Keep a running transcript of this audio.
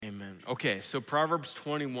Okay, so Proverbs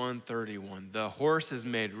 21:31. The horse is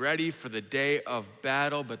made ready for the day of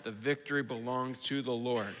battle, but the victory belongs to the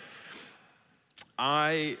Lord.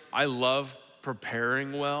 I love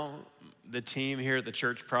preparing well. The team here at the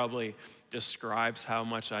church probably describes how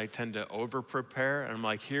much I tend to over-prepare. And I'm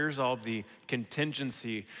like, here's all the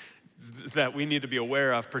contingency that we need to be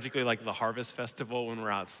aware of, particularly like the Harvest Festival when we're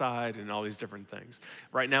outside and all these different things.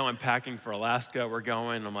 Right now I'm packing for Alaska. We're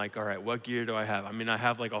going. I'm like, all right, what gear do I have? I mean, I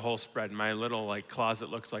have like a whole spread. My little like closet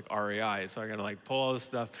looks like REI. So I gotta like pull all this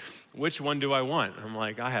stuff. Which one do I want? I'm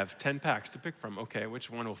like, I have 10 packs to pick from. Okay, which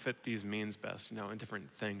one will fit these means best, and different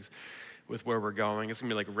things with where we're going. It's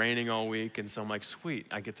gonna be like raining all week, and so I'm like, sweet,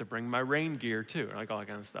 I get to bring my rain gear too, like all that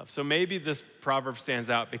kind of stuff. So maybe this proverb stands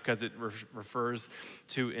out because it refers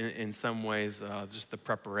to, in some ways, just the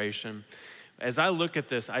preparation. As I look at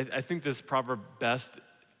this, I think this proverb best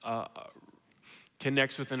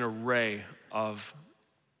connects with an array of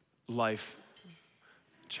life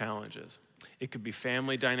challenges. It could be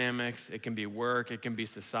family dynamics, it can be work, it can be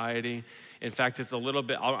society. In fact, it's a little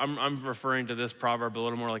bit, I'm referring to this proverb a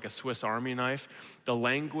little more like a Swiss Army knife. The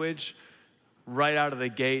language right out of the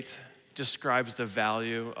gate describes the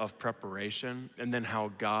value of preparation and then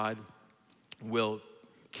how God will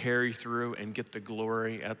carry through and get the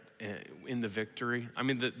glory in the victory. I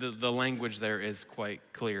mean, the language there is quite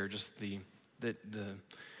clear, just the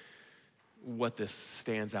what this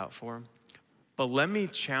stands out for. But let me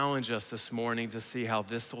challenge us this morning to see how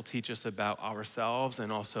this will teach us about ourselves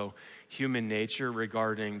and also human nature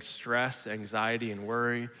regarding stress, anxiety, and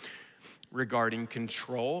worry, regarding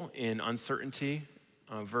control in uncertainty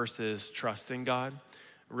versus trusting God,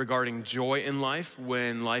 regarding joy in life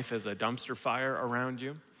when life is a dumpster fire around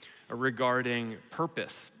you, regarding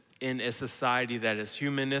purpose in a society that is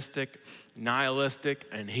humanistic, nihilistic,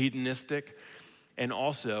 and hedonistic, and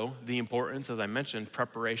also the importance, as I mentioned,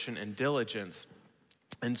 preparation and diligence.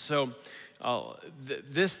 And so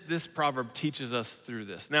this proverb teaches us through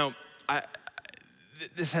this. Now,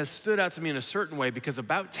 this has stood out to me in a certain way because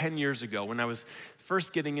about 10 years ago, when I was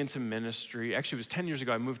first getting into ministry, actually it was 10 years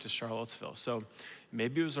ago, I moved to Charlottesville. So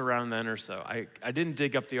maybe it was around then or so. I didn't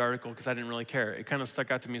dig up the article because I didn't really care. It kind of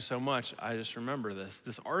stuck out to me so much, I just remember this.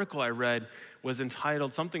 This article I read was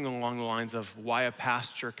entitled something along the lines of Why a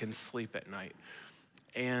Pastor Can Sleep at Night.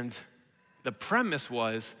 And the premise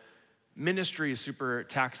was ministry is super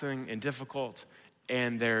taxing and difficult,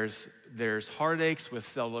 and there's heartaches with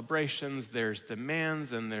celebrations, there's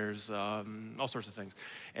demands, and there's all sorts of things.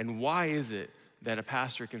 And why is it that a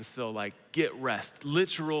pastor can still like get rest,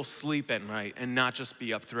 literal sleep at night, and not just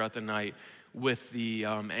be up throughout the night with the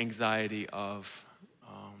anxiety of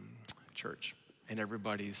church and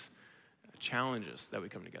everybody's challenges that we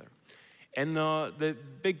come together? And the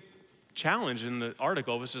big challenge in the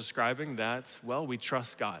article was describing that, well, we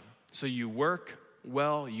trust God. So you work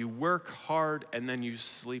well, you work hard, and then you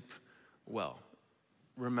sleep well,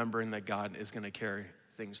 remembering that God is going to carry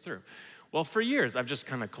things through. Well, for years, I've just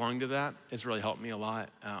kind of clung to that. It's really helped me a lot.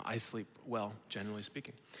 I sleep well, generally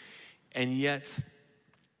speaking. And yet,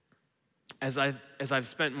 as I've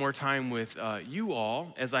spent more time with you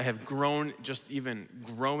all, as I have grown, just even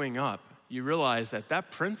growing up, you realize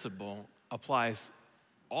that principle applies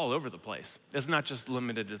all over the place. It's not just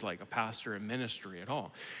limited as like a pastor and ministry at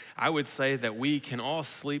all. I would say that we can all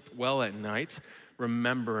sleep well at night,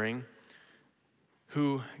 remembering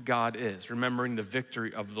who God is, remembering the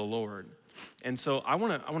victory of the Lord. And so I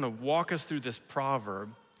want to walk us through this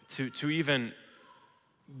proverb to even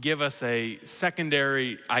give us a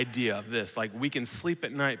secondary idea of this. Like we can sleep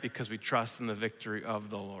at night because we trust in the victory of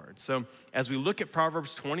the Lord. So as we look at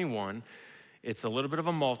Proverbs 21, it's a little bit of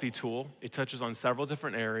a multi-tool. It touches on several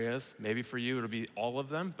different areas. Maybe for you, it'll be all of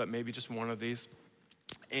them, but maybe just one of these.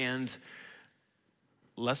 And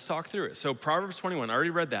let's talk through it. So Proverbs 21, I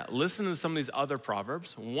already read that. Listen to some of these other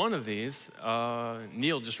Proverbs. One of these,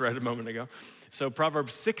 Neil just read a moment ago. So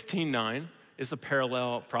Proverbs 16:9 is a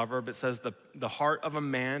parallel proverb. It says, the heart of a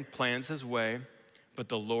man plans his way, but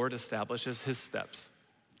the Lord establishes his steps.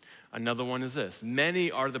 Another one is this: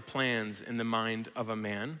 many are the plans in the mind of a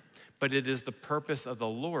man, but it is the purpose of the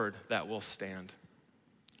Lord that will stand.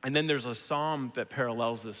 And then there's a psalm that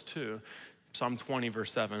parallels this too. Psalm 20,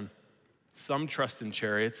 verse 7. Some trust in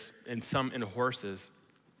chariots and some in horses,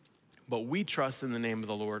 but we trust in the name of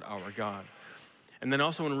the Lord our God. And then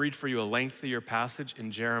also I want to read for you a lengthier passage in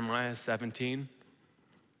Jeremiah 17.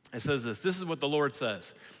 It says this: this is what the Lord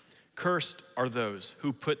says. Cursed are those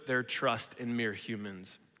who put their trust in mere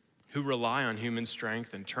humans, who rely on human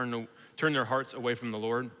strength and turn their hearts away from the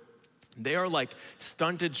Lord. They are like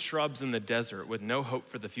stunted shrubs in the desert with no hope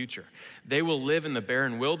for the future. They will live in the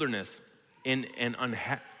barren wilderness in an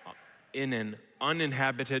in an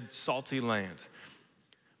uninhabited, salty land.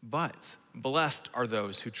 But blessed are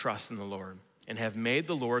those who trust in the Lord and have made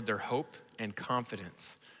the Lord their hope and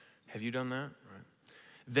confidence. Have you done that? Right.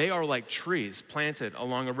 They are like trees planted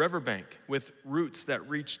along a riverbank with roots that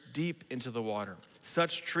reach deep into the water.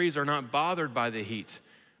 Such trees are not bothered by the heat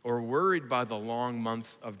or worried by the long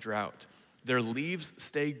months of drought. Their leaves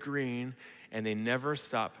stay green and they never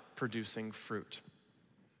stop producing fruit.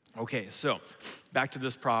 Okay, so back to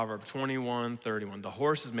this proverb, 21:31. The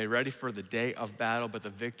horse is made ready for the day of battle, but the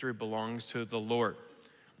victory belongs to the Lord.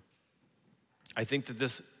 I think that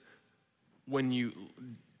this, when you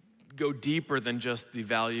go deeper than just the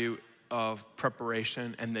value of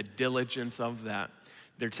preparation and the diligence of that,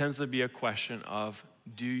 there tends to be a question of,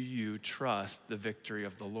 do you trust the victory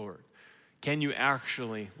of the Lord? Can you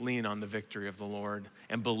actually lean on the victory of the Lord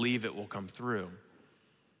and believe it will come through?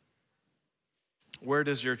 Where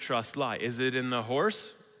does your trust lie? Is it in the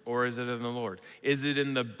horse or is it in the Lord? Is it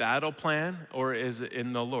in the battle plan or is it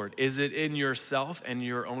in the Lord? Is it in yourself and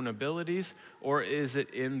your own abilities or is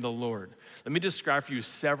it in the Lord? Let me describe for you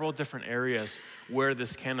several different areas where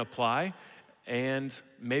this can apply, and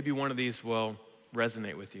maybe one of these will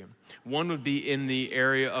resonate with you. One would be in the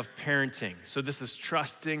area of parenting. So this is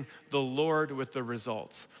trusting the Lord with the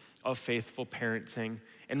results of faithful parenting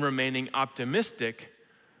and remaining optimistic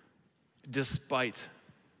despite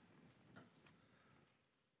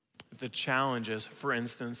the challenges. For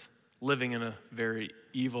instance, living in a very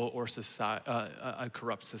evil or a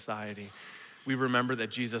corrupt society. We remember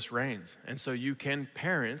that Jesus reigns, and so you can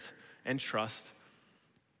parent and trust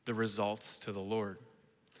the results to the Lord.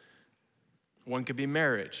 One could be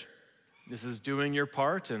marriage. This is doing your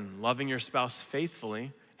part and loving your spouse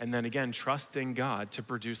faithfully, and then again, trusting God to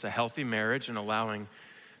produce a healthy marriage and allowing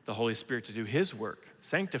the Holy Spirit to do his work,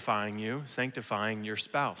 sanctifying you, sanctifying your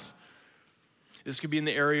spouse. This could be in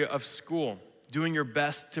the area of school, doing your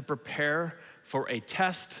best to prepare for a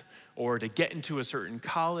test or to get into a certain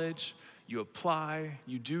college. You apply,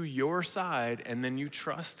 you do your side, and then you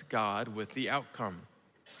trust God with the outcome.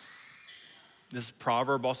 This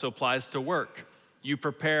proverb also applies to work. You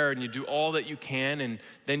prepare and you do all that you can, and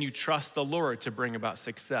then you trust the Lord to bring about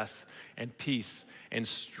success and peace and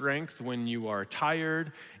strength when you are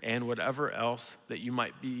tired and whatever else that you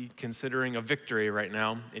might be considering a victory right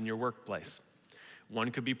now in your workplace.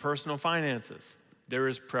 One could be personal finances. There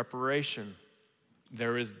is preparation.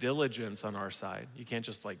 There is diligence on our side. You can't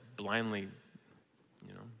just like blindly,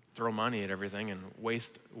 throw money at everything and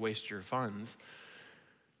waste your funds.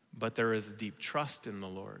 But there is deep trust in the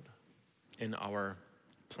Lord in our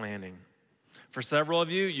planning. For several of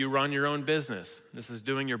you, you run your own business. This is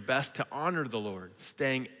doing your best to honor the Lord,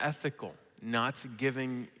 staying ethical, not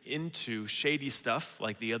giving into shady stuff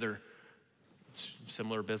like the other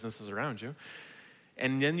similar businesses around you.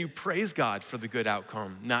 And then you praise God for the good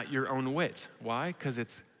outcome, not your own wit. Why? Because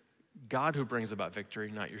it's God who brings about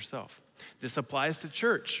victory, not yourself. This applies to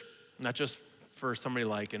church, not just for somebody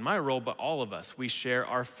like in my role, but all of us. We share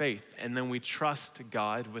our faith, and then we trust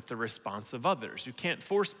God with the response of others. You can't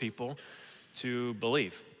force people to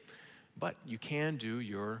believe, but you can do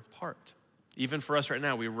your part. Even for us right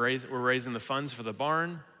now, we're raising the funds for the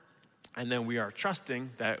barn, and then we are trusting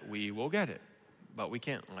that we will get it. But we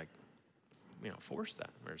can't force that.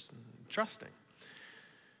 We're trusting.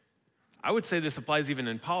 I would say this applies even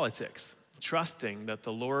in politics. Trusting that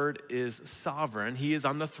the Lord is sovereign. He is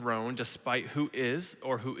on the throne despite who is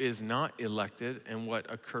or who is not elected and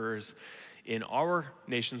what occurs in our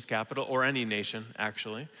nation's capital or any nation,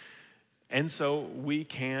 actually. And so we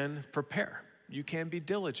can prepare. You can be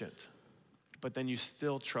diligent, but then you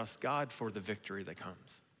still trust God for the victory that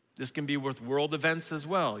comes. This can be with world events as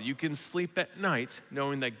well. You can sleep at night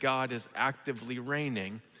knowing that God is actively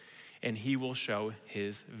reigning and he will show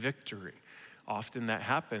his victory. Often that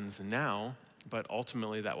happens now, but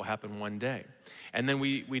ultimately that will happen one day. And then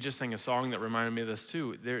we just sang a song that reminded me of this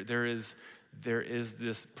too. There is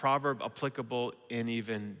this proverb applicable in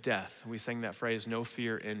even death. We sang that phrase, no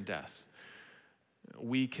fear in death.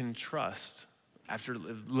 We can trust after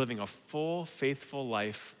living a full, faithful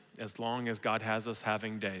life as long as God has us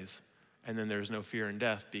having days. And then there's no fear in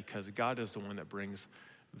death because God is the one that brings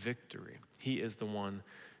victory. He is the one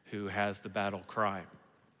who has the battle cry.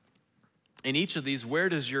 In each of these, where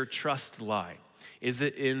does your trust lie? Is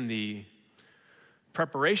it in the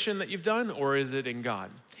preparation that you've done, or is it in God?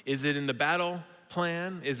 Is it in the battle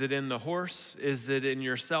plan? Is it in the horse? Is it in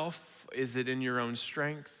yourself? Is it in your own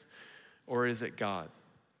strength? Or is it God?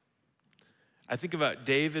 I think about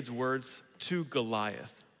David's words to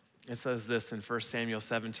Goliath. It says this in 1 Samuel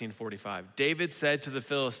 17:45. David said to the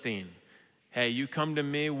Philistine, Hey, you come to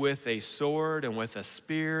me with a sword and with a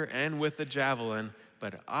spear and with a javelin,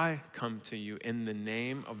 but I come to you in the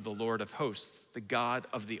name of the Lord of hosts, the God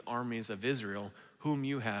of the armies of Israel, whom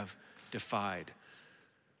you have defied.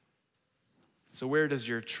 So where does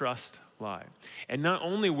your trust lie? And not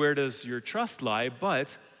only where does your trust lie,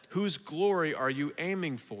 but whose glory are you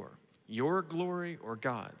aiming for? Your glory or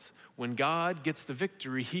God's? When God gets the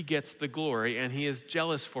victory, he gets the glory, and he is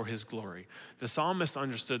jealous for his glory. The psalmist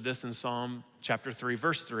understood this in Psalm chapter 3,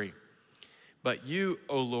 verse 3. But you,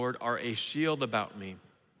 O Lord, are a shield about me.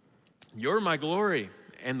 You're my glory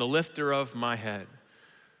and the lifter of my head.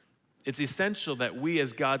 It's essential that we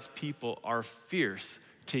as God's people are fierce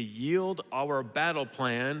to yield our battle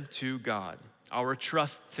plan to God, our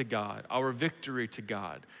trust to God, our victory to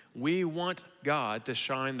God. We want God to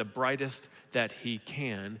shine the brightest that he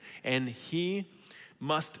can, and he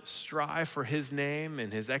must strive for his name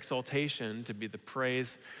and his exaltation to be the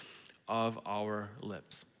praise of our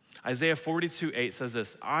lips. Isaiah 42:8 says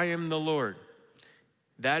this, I am the Lord,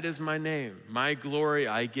 that is my name. My glory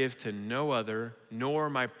I give to no other, nor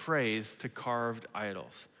my praise to carved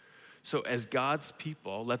idols. So as God's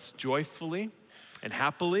people, let's joyfully and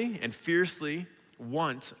happily and fiercely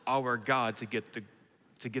want our God to get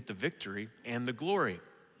the victory and the glory.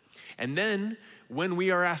 And then when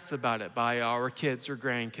we are asked about it by our kids or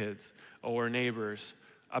grandkids or neighbors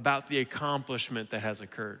about the accomplishment that has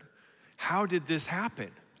occurred, how did this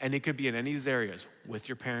happen? And it could be in any of these areas, with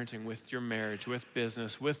your parenting, with your marriage, with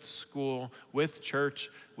business, with school, with church,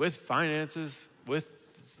 with finances, with,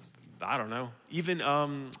 I don't know, even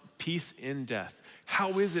peace in death.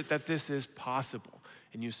 How is it that this is possible?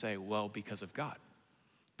 And you say, well, because of God.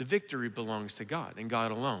 The victory belongs to God and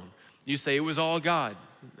God alone. You say it was all God.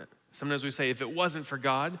 Sometimes we say if it wasn't for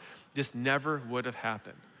God, this never would have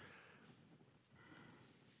happened.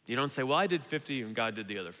 You don't say, well, I did 50 and God did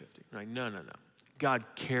the other 50. You're like, no. God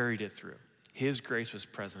carried it through. His grace was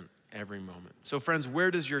present every moment. So friends, where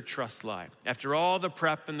does your trust lie? After all the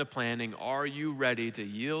prep and the planning, are you ready to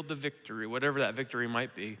yield the victory, whatever that victory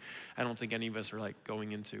might be? I don't think any of us are like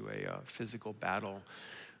going into a physical battle.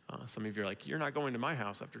 Some of you are like, you're not going to my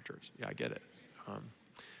house after church. Yeah, I get it.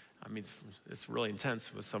 I mean, it's really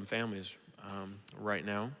intense with some families right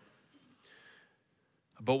now.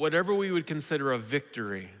 But whatever we would consider a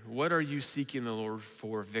victory, what are you seeking the Lord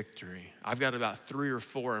for victory? I've got about 3 or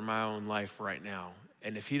 4 in my own life right now.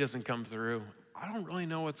 And if he doesn't come through, I don't really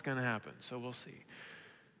know what's going to happen. So we'll see.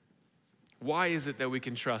 Why is it that we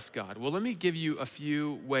can trust God? Well, let me give you a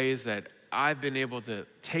few ways that I've been able to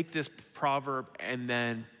take this proverb and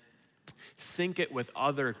then sync it with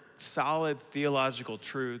other solid theological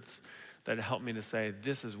truths that help me to say,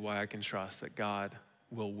 this is why I can trust that God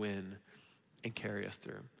will win and carry us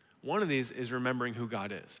through. One of these is remembering who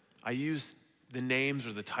God is. I use the names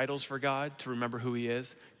or the titles for God to remember who he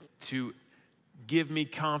is, to give me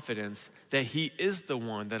confidence that he is the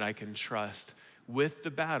one that I can trust with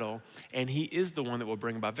the battle, and he is the one that will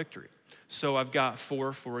bring about victory. So I've got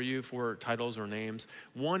 4 for you, 4 titles or names.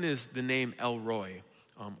 One is the name El Roi,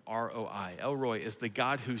 R-O-I. El Roi is the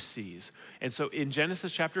God who sees. And so in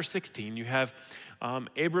Genesis chapter 16, you have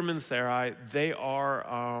Abram and Sarai.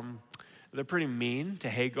 They're pretty mean to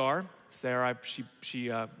Hagar. Sarai,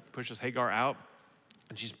 she pushes Hagar out,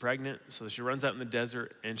 and she's pregnant, so she runs out in the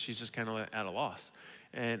desert, and she's just kind of at a loss.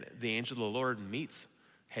 And the angel of the Lord meets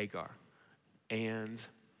Hagar and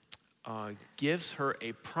gives her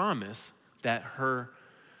a promise that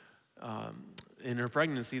in her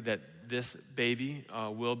pregnancy, that this baby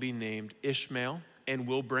will be named Ishmael and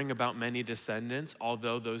will bring about many descendants,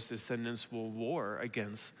 although those descendants will war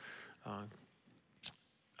against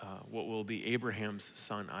what will be Abraham's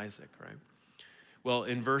son Isaac, right? Well,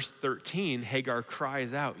 in verse 13, Hagar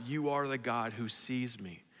cries out, you are the God who sees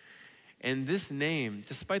me. And this name,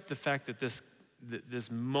 despite the fact that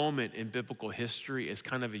this moment in biblical history is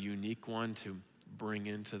kind of a unique one to bring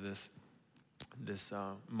into this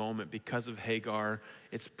moment because of Hagar,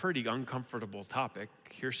 it's a pretty uncomfortable topic.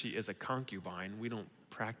 Here she is a concubine. We don't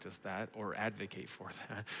practice that or advocate for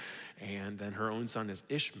that. And then her own son is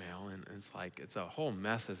Ishmael, and it's a whole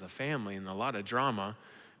mess as a family and a lot of drama,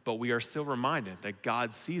 but we are still reminded that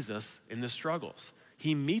God sees us in the struggles.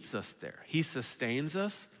 He meets us there. He sustains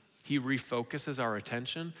us. He refocuses our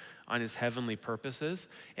attention on his heavenly purposes,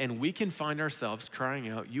 and we can find ourselves crying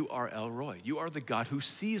out, you are El Roi. You are the God who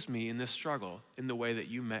sees me in this struggle in the way that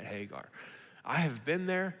you met Hagar. I have been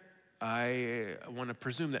there. I want to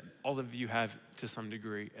presume that all of you have to some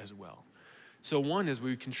degree as well. So one is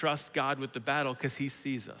we can trust God with the battle because he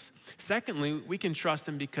sees us. Secondly, we can trust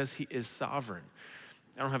him because he is sovereign.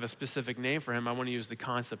 I don't have a specific name for him. I want to use the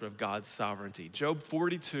concept of God's sovereignty. Job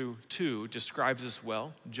 42:2 describes this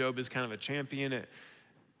well. Job is kind of a champion at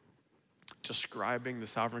describing the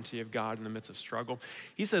sovereignty of God in the midst of struggle.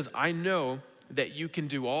 He says, I know that you can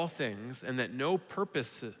do all things and that no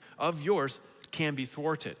purpose of yours can be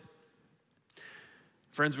thwarted.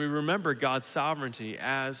 Friends, we remember God's sovereignty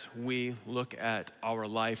as we look at our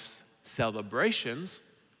life's celebrations,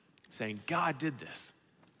 saying God did this,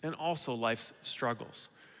 and also life's struggles.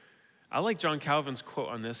 I like John Calvin's quote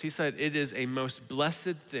on this. He said, it is a most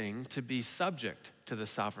blessed thing to be subject to the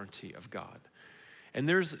sovereignty of God. And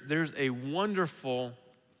there's a wonderful,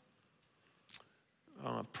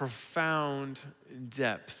 profound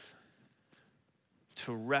depth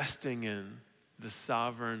to resting in the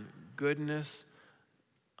sovereign goodness,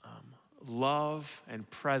 love, and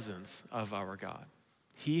presence of our God.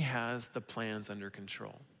 He has the plans under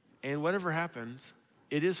control. And whatever happens,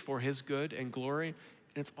 it is for his good and glory, and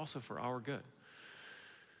it's also for our good.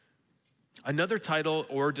 Another title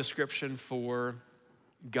or description for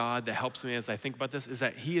God that helps me as I think about this is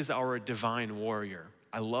that he is our divine warrior.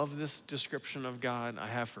 I love this description of God. I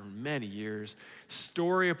have for many years.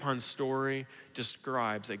 Story upon story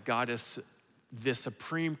describes that God is the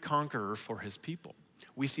supreme conqueror for his people.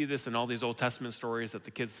 We see this in all these Old Testament stories that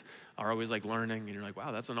the kids are always like learning, and you're like,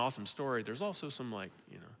 wow, that's an awesome story. There's also some like,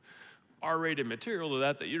 R-rated material to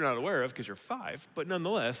that you're not aware of because you're 5, but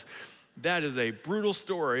nonetheless, that is a brutal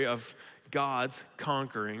story of God's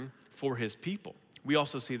conquering for his people. We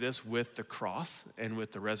also see this with the cross and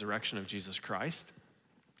with the resurrection of Jesus Christ.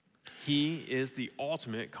 He is the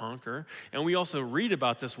ultimate conqueror, and we also read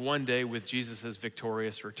about this one day with Jesus'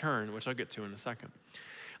 victorious return, which I'll get to in a second.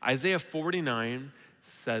 Isaiah 49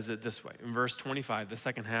 says it this way, in verse 25, the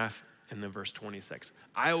second half, and then verse 26.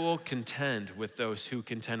 I will contend with those who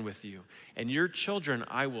contend with you, and your children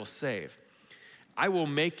I will save. I will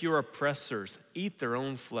make your oppressors eat their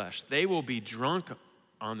own flesh. They will be drunk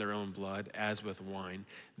on their own blood as with wine.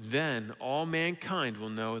 Then all mankind will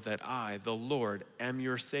know that I, the Lord, am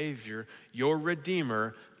your Savior, your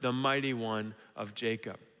Redeemer, the mighty one of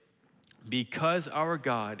Jacob. Because our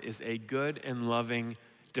God is a good and loving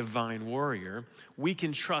divine warrior, we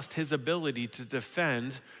can trust his ability to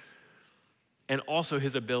defend and also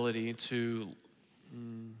his ability to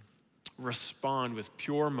respond with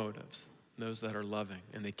pure motives, those that are loving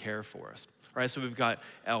and they care for us. All right, so we've got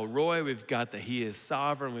El Roy, we've got that he is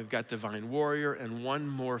sovereign, we've got divine warrior, and one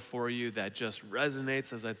more for you that just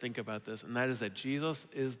resonates as I think about this, and that is that Jesus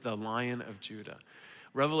is the Lion of Judah.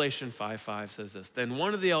 Revelation 5:5 says this, then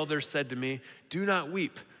one of the elders said to me, do not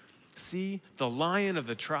weep. See, the Lion of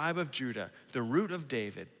the tribe of Judah, the Root of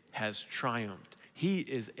David, has triumphed. He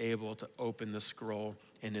is able to open the scroll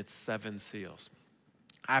and its 7 seals.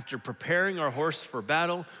 After preparing our horse for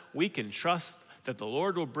battle, we can trust that the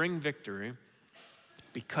Lord will bring victory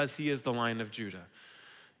because he is the Lion of Judah.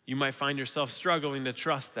 You might find yourself struggling to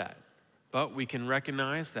trust that, but we can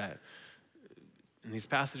recognize that in these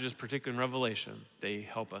passages, particularly in Revelation, they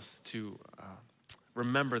help us to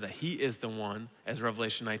remember that he is the one, as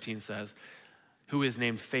Revelation 19 says, who is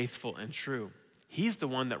named faithful and true. He's the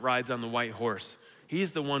one that rides on the white horse.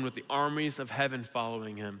 He's the one with the armies of heaven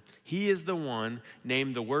following him. He is the one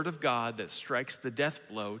named the Word of God that strikes the death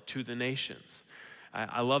blow to the nations.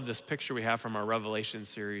 I love this picture we have from our Revelation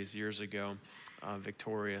series years ago,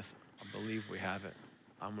 Victorious. I believe we have it.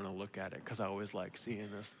 I'm gonna look at it because I always like seeing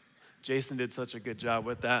this. Jason did such a good job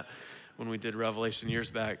with that when we did Revelation years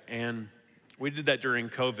back. And we did that during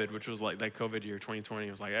COVID, which was like that COVID year, 2020.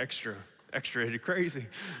 It was like extra crazy.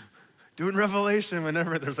 Doing Revelation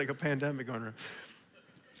whenever there's like a pandemic going around.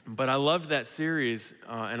 But I loved that series,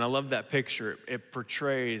 and I love that picture. It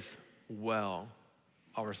portrays well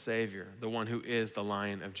our Savior, the one who is the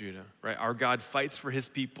Lion of Judah, right? Our God fights for his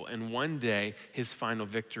people, and one day, his final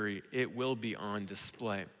victory, it will be on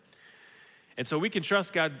display. And so we can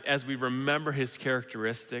trust God as we remember his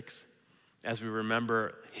characteristics, as we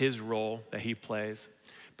remember his role that he plays.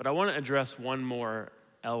 But I want to address one more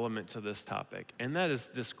element to this topic, and that is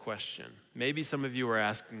this question. Maybe some of you are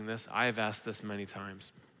asking this. I have asked this many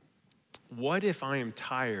times. What if I am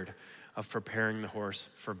tired of preparing the horse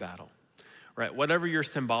for battle? Right? Whatever your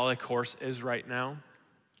symbolic horse is right now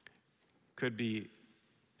could be,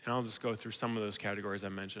 and I'll just go through some of those categories I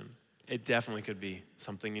mentioned. It definitely could be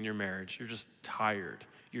something in your marriage. You're just tired.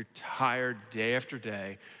 You're tired day after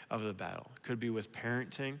day of the battle. It could be with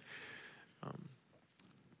parenting,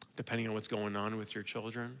 depending on what's going on with your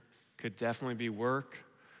children. Could definitely be work.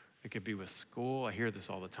 It could be with school. I hear this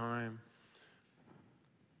all the time.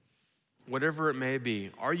 Whatever it may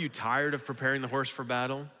be, are you tired of preparing the horse for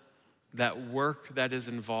battle? That work that is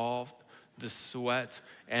involved, the sweat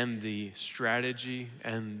and the strategy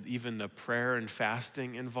and even the prayer and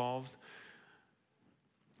fasting involved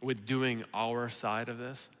with doing our side of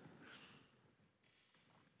this?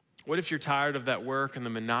 What if you're tired of that work and the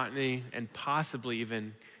monotony and possibly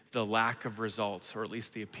even the lack of results, or at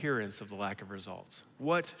least the appearance of the lack of results?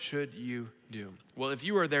 What should you do? Well, if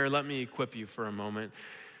you are there, let me equip you for a moment.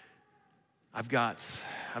 I've got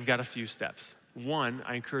a few steps. One,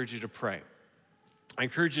 I encourage you to pray. I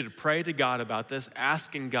encourage you to pray to God about this,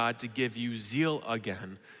 asking God to give you zeal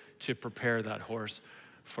again to prepare that horse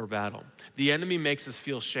for battle. The enemy makes us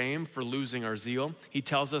feel shame for losing our zeal. He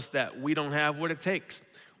tells us that we don't have what it takes.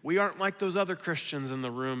 We aren't like those other Christians in the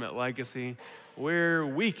room at Legacy. We're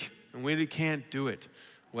weak and we can't do it.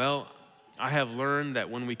 Well, I have learned that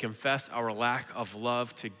when we confess our lack of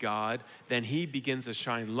love to God, then he begins to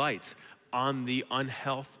shine light on the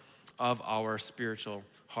unhealth of our spiritual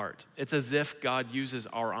heart. It's as if God uses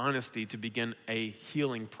our honesty to begin a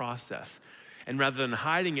healing process. And rather than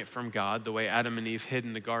hiding it from God, the way Adam and Eve hid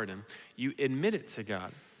in the garden, you admit it to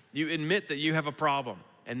God. You admit that you have a problem.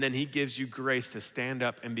 And then he gives you grace to stand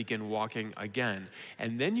up and begin walking again.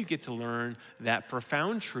 And then you get to learn that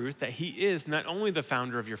profound truth that he is not only the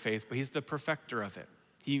founder of your faith, but he's the perfecter of it.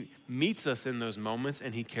 He meets us in those moments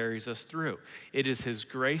and he carries us through. It is his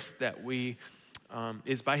grace that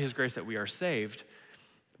is by his grace that we are saved.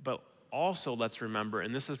 But also let's remember,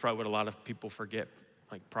 and this is probably what a lot of people forget,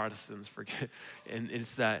 like Protestants forget, and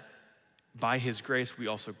it's that by his grace we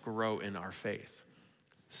also grow in our faith.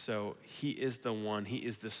 So he is the one, he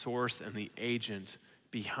is the source and the agent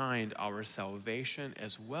behind our salvation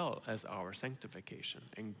as well as our sanctification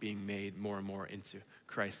and being made more and more into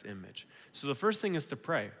Christ's image. So the first thing is to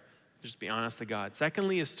pray. Just be honest to God.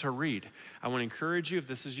 Secondly is to read. I want to encourage you, if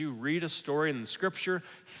this is you, read a story in the scripture,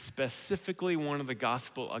 specifically one of the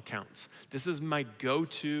gospel accounts. This is my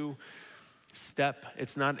go-to step.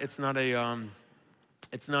 It's not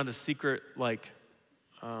a secret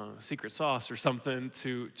secret sauce or something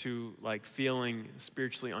to like feeling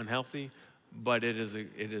spiritually unhealthy, but it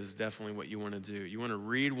is definitely what you want to do. You want to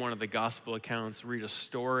read one of the gospel accounts, read a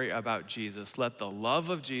story about Jesus. Let the love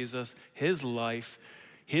of Jesus, his life,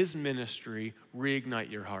 his ministry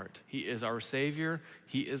reignite your heart. He is our Savior.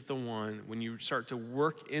 He is the one. When you start to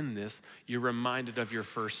work in this, you're reminded of your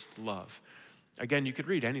first love. Again, you could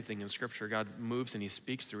read anything in Scripture. God moves and he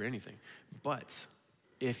speaks through anything. But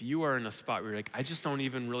if you are in a spot where you're like, I just don't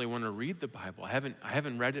even really want to read the Bible. I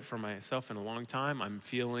haven't read it for myself in a long time. I'm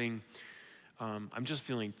just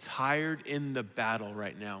feeling tired in the battle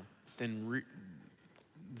right now.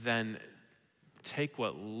 Then take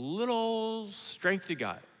what little strength you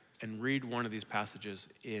got and read one of these passages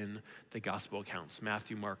in the gospel accounts,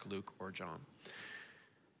 Matthew, Mark, Luke, or John.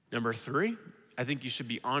 Number 3, I think you should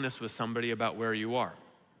be honest with somebody about where you are.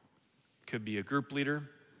 Could be a group leader.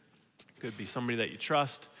 Could be somebody that you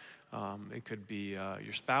trust. It could be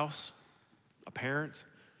your spouse, a parent.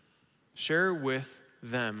 Share with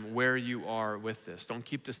them where you are with this. Don't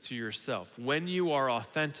keep this to yourself. When you are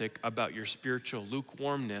authentic about your spiritual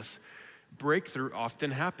lukewarmness, breakthrough often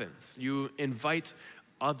happens. You invite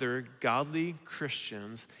other godly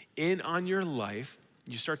Christians in on your life.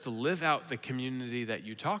 You start to live out the community that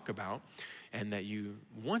you talk about and that you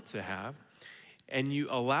want to have, and you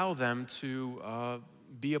allow them to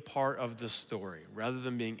be a part of the story rather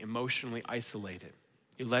than being emotionally isolated.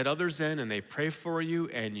 You let others in and they pray for you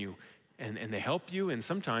and they help you, and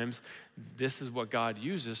sometimes this is what God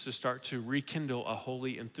uses to start to rekindle a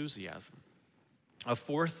holy enthusiasm. A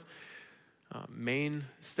fourth main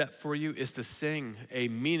step for you is to sing a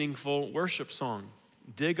meaningful worship song.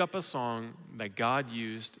 Dig up a song that God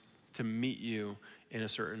used to meet you in a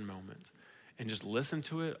certain moment. And just listen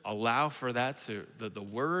to it, allow for that to, the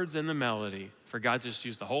words and the melody, for God to just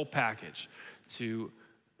use the whole package to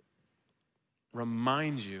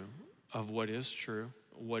remind you of what is true,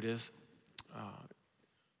 what is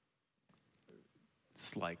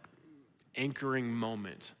this like anchoring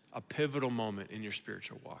moment, a pivotal moment in your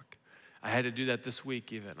spiritual walk. I had to do that this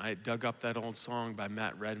week even. I dug up that old song by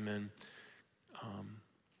Matt Redman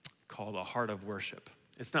called A Heart of Worship.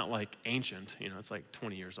 It's not like ancient, it's like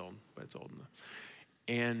 20 years old, but it's old enough.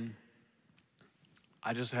 And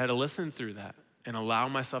I just had to listen through that and allow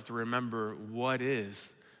myself to remember what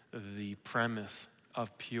is the premise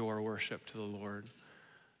of pure worship to the Lord.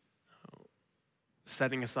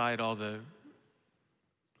 Setting aside all the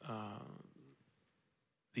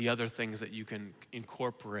other things that you can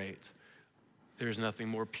incorporate. There's nothing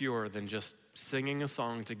more pure than just singing a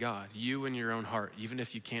song to God, you in your own heart, even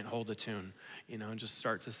if you can't hold a tune, and just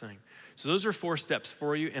start to sing. So those are 4 steps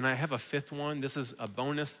for you, and I have a 5th one. This is a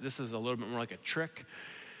bonus. This is a little bit more like a trick.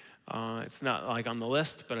 It's not like on the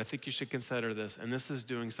list, but I think you should consider this. And this is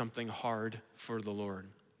doing something hard for the Lord.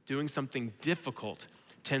 Doing something difficult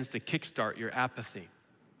tends to kickstart your apathy.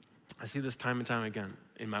 I see this time and time again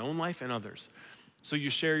in my own life and others. So you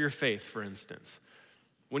share your faith, for instance.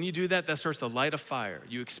 When you do that, that starts to light a fire.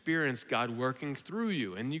 You experience God working through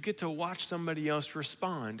you, and you get to watch somebody else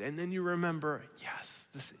respond. And then you remember, yes,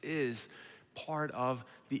 this is part of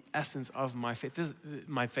the essence of my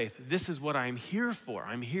faith. This is what I'm here for.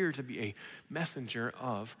 I'm here to be a messenger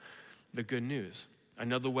of the good news.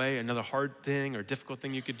 Another way, another hard thing or difficult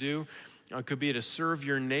thing you could do could be to serve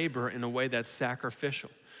your neighbor in a way that's sacrificial.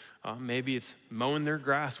 Maybe it's mowing their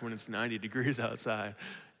grass when it's 90 degrees outside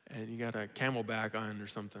and you got a camelback on or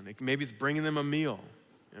something. Maybe it's bringing them a meal.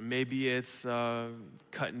 And maybe it's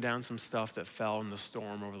cutting down some stuff that fell in the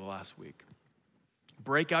storm over the last week.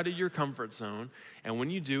 Break out of your comfort zone, and when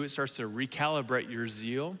you do, it starts to recalibrate your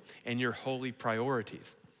zeal and your holy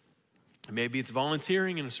priorities. Maybe it's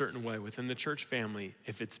volunteering in a certain way within the church family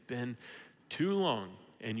if it's been too long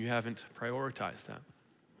and you haven't prioritized that.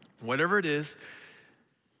 Whatever it is,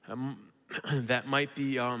 that might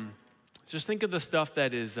be, just think of the stuff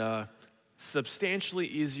that is substantially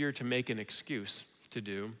easier to make an excuse to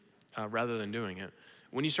do rather than doing it.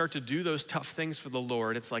 When you start to do those tough things for the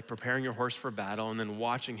Lord, it's like preparing your horse for battle and then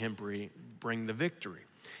watching him bring the victory.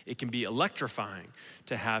 It can be electrifying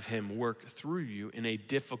to have him work through you in a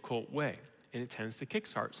difficult way, and it tends to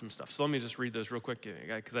kickstart some stuff. So let me just read those real quick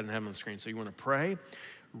because I didn't have them on the screen. So you want to pray,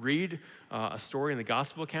 read a story in the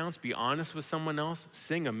gospel accounts, be honest with someone else,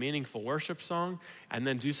 sing a meaningful worship song, and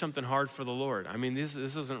then do something hard for the Lord. I mean, this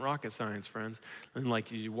isn't rocket science, friends. And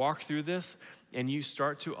like you walk through this and you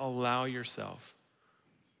start to allow yourself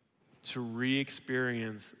to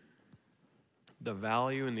re-experience the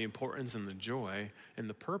value and the importance and the joy and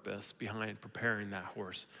the purpose behind preparing that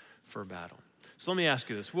horse for battle. So let me ask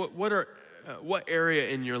you this. What area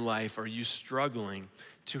in your life are you struggling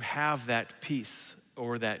to have that peace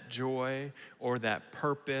or that joy or that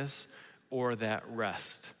purpose or that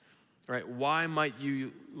rest? Right? Why might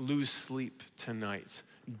you lose sleep tonight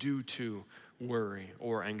due to worry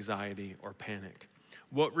or anxiety or panic?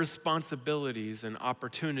 What responsibilities and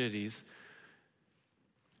opportunities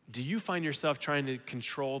do you find yourself trying to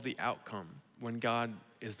control the outcome when God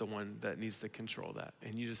is the one that needs to control that?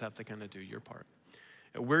 And you just have to kind of do your part.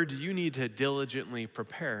 Where do you need to diligently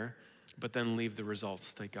prepare, but then leave the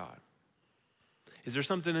results to God? Is there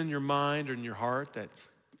something in your mind or in your heart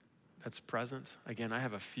that's present? Again, I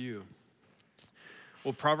have a few.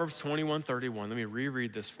 Well, Proverbs 21:31, let me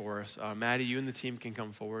reread this for us. Maddie, you and the team can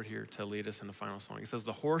come forward here to lead us in the final song. It says,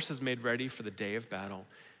 the horse is made ready for the day of battle,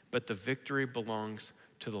 but the victory belongs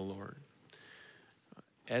to the Lord.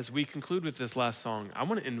 As we conclude with this last song, I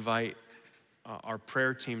want to invite our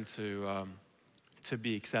prayer team to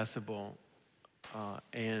be accessible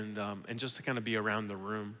and just to kind of be around the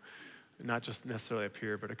room, not just necessarily up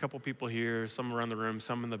here, but a couple people here, some around the room,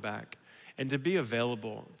 some in the back, and to be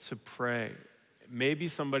available to pray. Maybe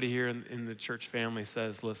somebody here in the church family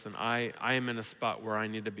says, listen, I am in a spot where I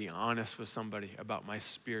need to be honest with somebody about my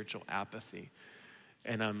spiritual apathy,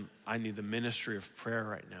 and I need the ministry of prayer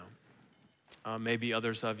right now. Maybe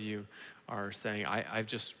others of you are saying, I've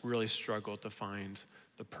just really struggled to find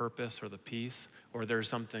the purpose or the peace, or there's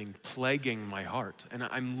something plaguing my heart, and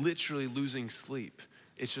I'm literally losing sleep.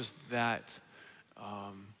 It's just that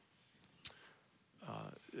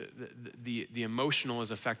the emotional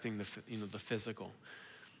is affecting the physical.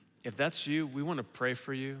 If that's you, we want to pray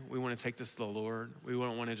for you. We want to take this to the Lord. We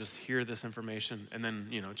don't want to just hear this information and then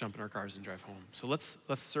jump in our cars and drive home. So let's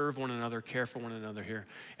serve one another, care for one another here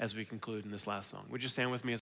as we conclude in this last song. Would you stand with me?